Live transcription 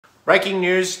Breaking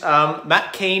news,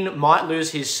 Matt Kean might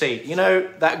lose his seat. You know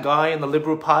that guy in the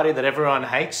Liberal Party that everyone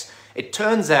hates? It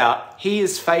turns out he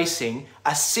is facing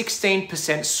a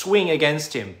 16% swing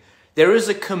against him. There is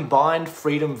a combined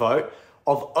freedom vote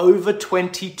of over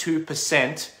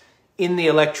 22% in the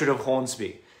electorate of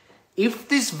Hornsby. If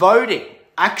this voting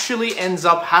actually ends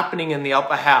up happening in the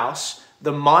upper house,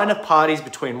 the minor parties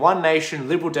between One Nation,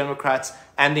 Liberal Democrats,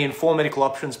 and the Informed Medical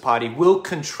Options Party will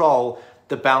control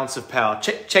the balance of power.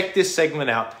 Check this segment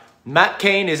out. Matt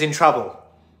Kean is in trouble.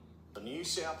 The New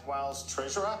South Wales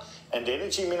Treasurer and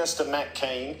Energy Minister Matt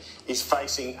Kean is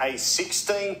facing a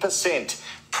 16%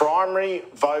 primary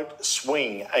vote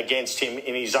swing against him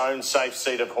in his own safe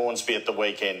seat of Hornsby at the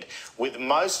weekend, with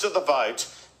most of the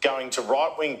vote going to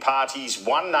right-wing parties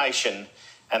One Nation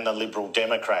and the Liberal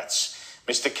Democrats.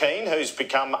 Mr Kean, who's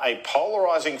become a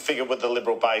polarising figure with the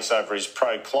Liberal base over his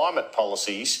pro-climate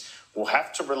policies, will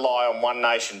have to rely on One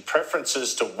Nation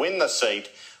preferences to win the seat,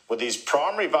 with his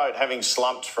primary vote having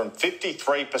slumped from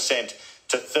 53%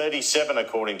 to 37%,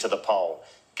 according to the poll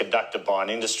conducted by an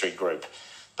industry group.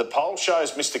 The poll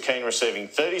shows Mr Kean receiving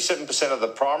 37% of the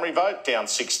primary vote, down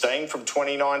 16 from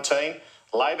 2019.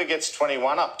 Labor gets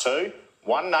 21, up 2.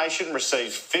 One Nation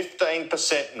receives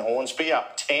 15% in Hornsby,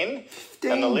 up 10.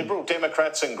 And the Liberal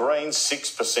Democrats and Greens,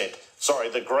 6%. Sorry,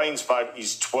 the Greens vote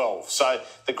is 12. So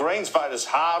the Greens vote is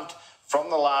halved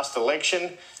from the last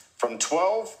election, from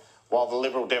 12, while the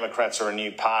Liberal Democrats are a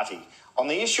new party. On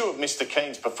the issue of Mr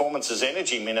Kean's performance as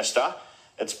Energy Minister,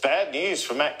 it's bad news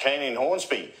for Matt Kean in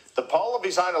Hornsby. The poll of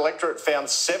his own electorate found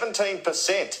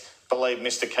 17% believed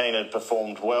Mr Kean had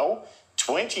performed well,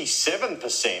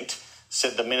 27%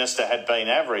 said the minister had been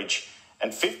average,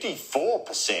 and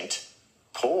 54%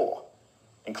 poor,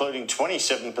 including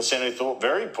 27% who thought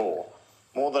very poor,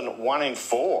 more than 1 in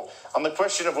 4. On the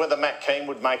question of whether Matt Kean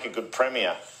would make a good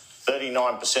Premier,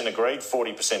 39% agreed,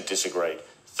 40% disagreed.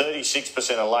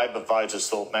 36% of Labor voters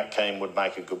thought Matt Kean would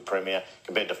make a good Premier,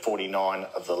 compared to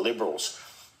 49% of the Liberals.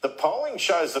 The polling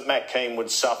shows that Matt Kean would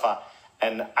suffer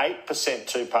an 8%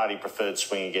 two-party preferred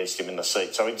swing against him in the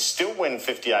seat. So he'd still win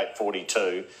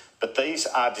 58-42, but these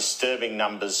are disturbing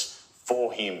numbers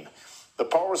for him. The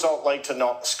poll result leaked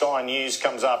to Sky News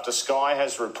comes after Sky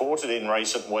has reported in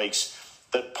recent weeks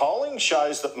that polling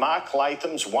shows that Mark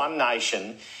Latham's One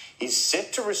Nation is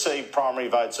set to receive primary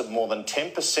votes of more than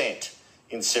 10%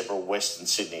 in several Western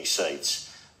Sydney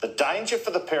seats. The danger for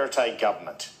the Perrottet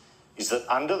government is that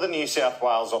under the New South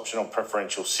Wales optional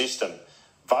preferential system,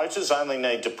 voters only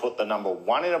need to put the number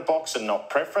 1 in a box and not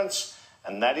preference,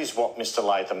 and that is what Mr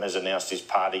Latham has announced his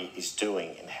party is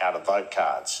doing in how to vote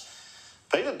cards.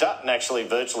 Peter Dutton actually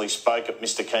virtually spoke at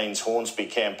Mr Kean's Hornsby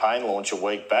campaign launch a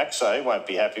week back, so he won't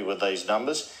be happy with these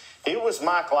numbers. Here was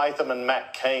Mark Latham and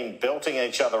Matt Kean belting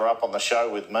each other up on the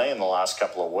show with me in the last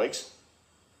couple of weeks.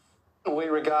 We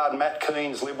regard Matt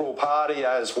Kean's Liberal Party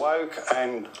as woke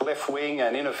and left-wing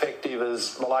and ineffective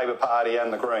as the Labor Party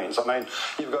and the Greens. I mean,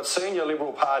 you've got senior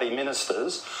Liberal Party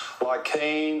ministers like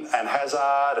Kean and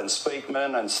Hazard and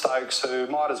Speakman and Stokes who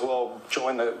might as well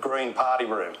join the Green Party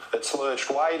room. It's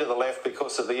lurched way to the left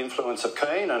because of the influence of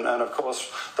Kean and of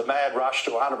course, the mad rush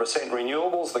to 100%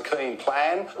 renewables, the Kean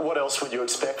plan. What else would you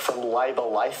expect from Labor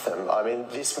Latham? I mean,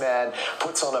 this man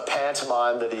puts on a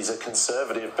pantomime that he's a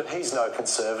Conservative, but he's no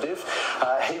Conservative.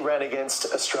 He ran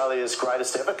against Australia's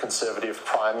greatest ever Conservative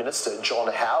Prime Minister,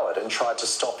 John Howard, and tried to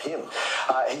stop him.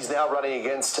 He's now running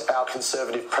against our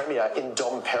Conservative Premier in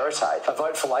Dom Perrottet. A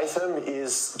vote for Latham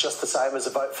is just the same as a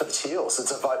vote for the Teals.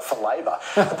 It's a vote for Labor.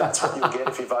 That's what you'll get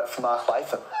if you vote for Mark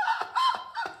Latham.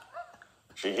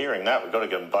 If you're hearing that, we've got to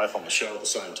get them both on the show at the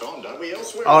same time, don't we?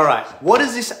 Elsewhere. All right, what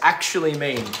does this actually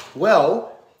mean?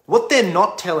 Well, what they're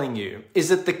not telling you is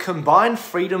that the combined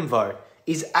freedom vote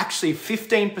is actually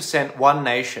 15% One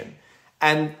Nation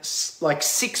and like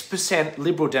 6%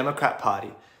 Liberal Democrat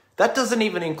Party. That doesn't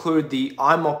even include the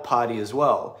IMOC party as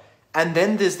well. And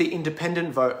then there's the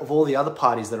independent vote of all the other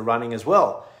parties that are running as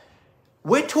well.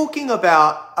 We're talking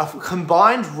about a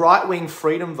combined right-wing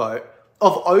freedom vote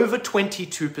of over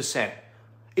 22%.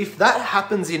 If that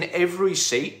happens in every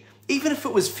seat, even if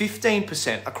it was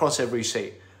 15% across every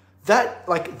seat,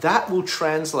 that will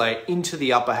translate into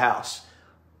the upper house.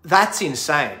 That's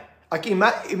insane. Like,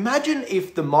 imagine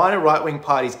if the minor right-wing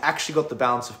parties actually got the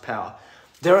balance of power.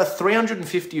 There are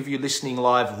 350 of you listening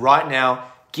live right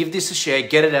now. Give this a share,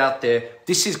 get it out there.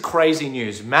 This is crazy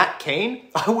news. Matt Kean,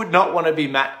 I would not want to be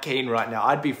Matt Kean right now.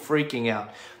 I'd be freaking out.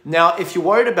 Now, if you're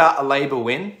worried about a Labor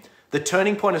win, the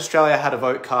Turning Point Australia had a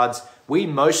vote cards. We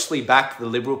mostly back the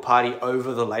Liberal Party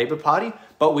over the Labor Party,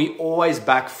 but we always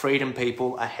back freedom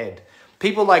people ahead.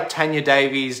 People like Tanya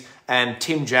Davies and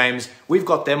Tim James, we've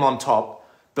got them on top.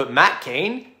 But Matt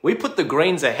KEAN, we put the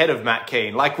Greens ahead of Matt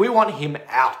KEAN. Like, we want him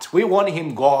out. We want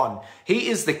him gone. He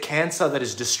is the cancer that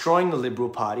is destroying the Liberal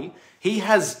Party. He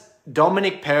has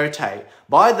Dominic Perrottet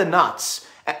by the nuts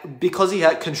because he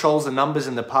controls the numbers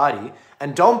in the party.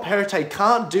 And Dom Perrottet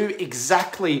can't do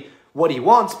exactly what he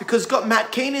wants because he's got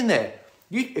Matt KEAN in there.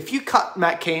 If you cut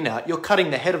Matt KEAN out, you're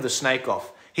cutting the head of the snake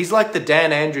off. He's like the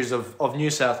Dan Andrews of New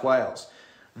South Wales.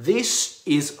 This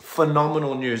is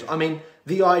phenomenal news. I mean,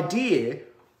 the idea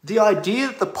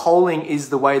that the polling is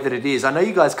the way that it is, I know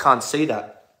you guys can't see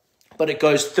that, but it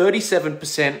goes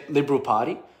 37% Liberal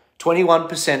Party,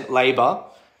 21% Labor,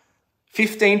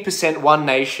 15% One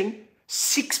Nation,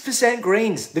 6%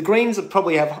 Greens. The Greens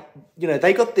probably have,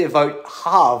 they got their vote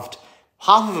halved.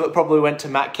 Half of it probably went to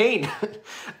Matt KEAN.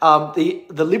 The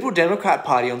Liberal Democrat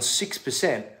Party on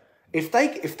 6%. If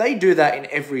they do that in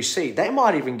every seat, they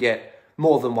might even get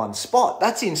more than one spot.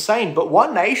 That's insane. But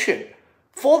One Nation,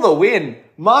 for the win.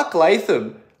 Mark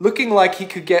Latham looking like he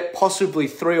could get possibly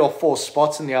 3 or 4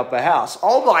 spots in the upper house.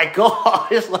 Oh my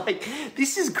God. Like,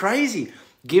 this is crazy.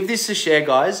 Give this a share,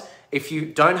 guys. If you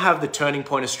don't have the Turning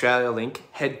Point Australia link,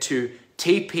 head to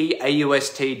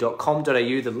tpaust.com.au.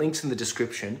 The link's in the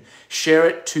description. Share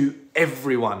it to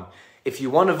everyone. If you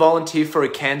want to volunteer for a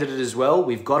candidate as well,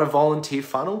 we've got a volunteer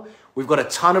funnel. We've got a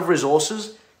ton of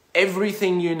resources.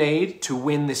 Everything you need to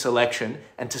win this election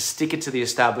and to stick it to the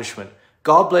establishment.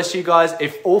 God bless you guys.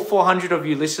 If all 400 of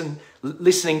you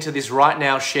listening to this right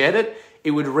now shared it,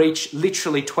 it would reach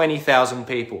literally 20,000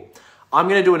 people. I'm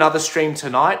going to do another stream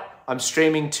tonight. I'm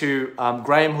streaming to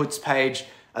Graham Hood's page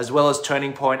as well as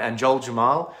Turning Point and Joel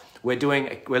Jamal. We're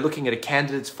looking at a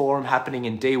candidates forum happening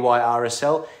in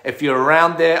DYRSL. If you're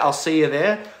around there, I'll see you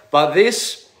there. But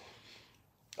this,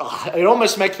 it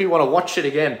almost makes me want to watch it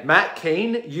again. Matt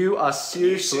KEAN, you are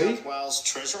seriously... New South Wales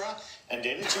Treasurer and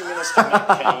Energy Minister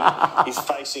Matt KEAN is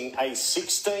facing a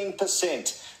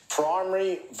 16%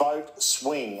 primary vote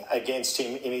swing against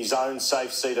him in his own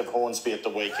safe seat of Hornsby at the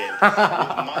weekend, with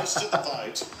most of the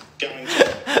vote going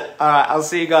to... All right, I'll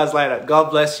see you guys later. God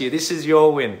bless you. This is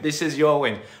your win. This is your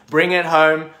win. Bring it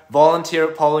home. Volunteer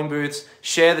at polling booths.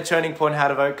 Share the Turning Point How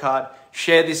to Vote card.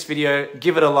 Share this video.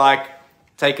 Give it a like.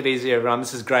 Take it easy, everyone.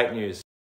 This is great news.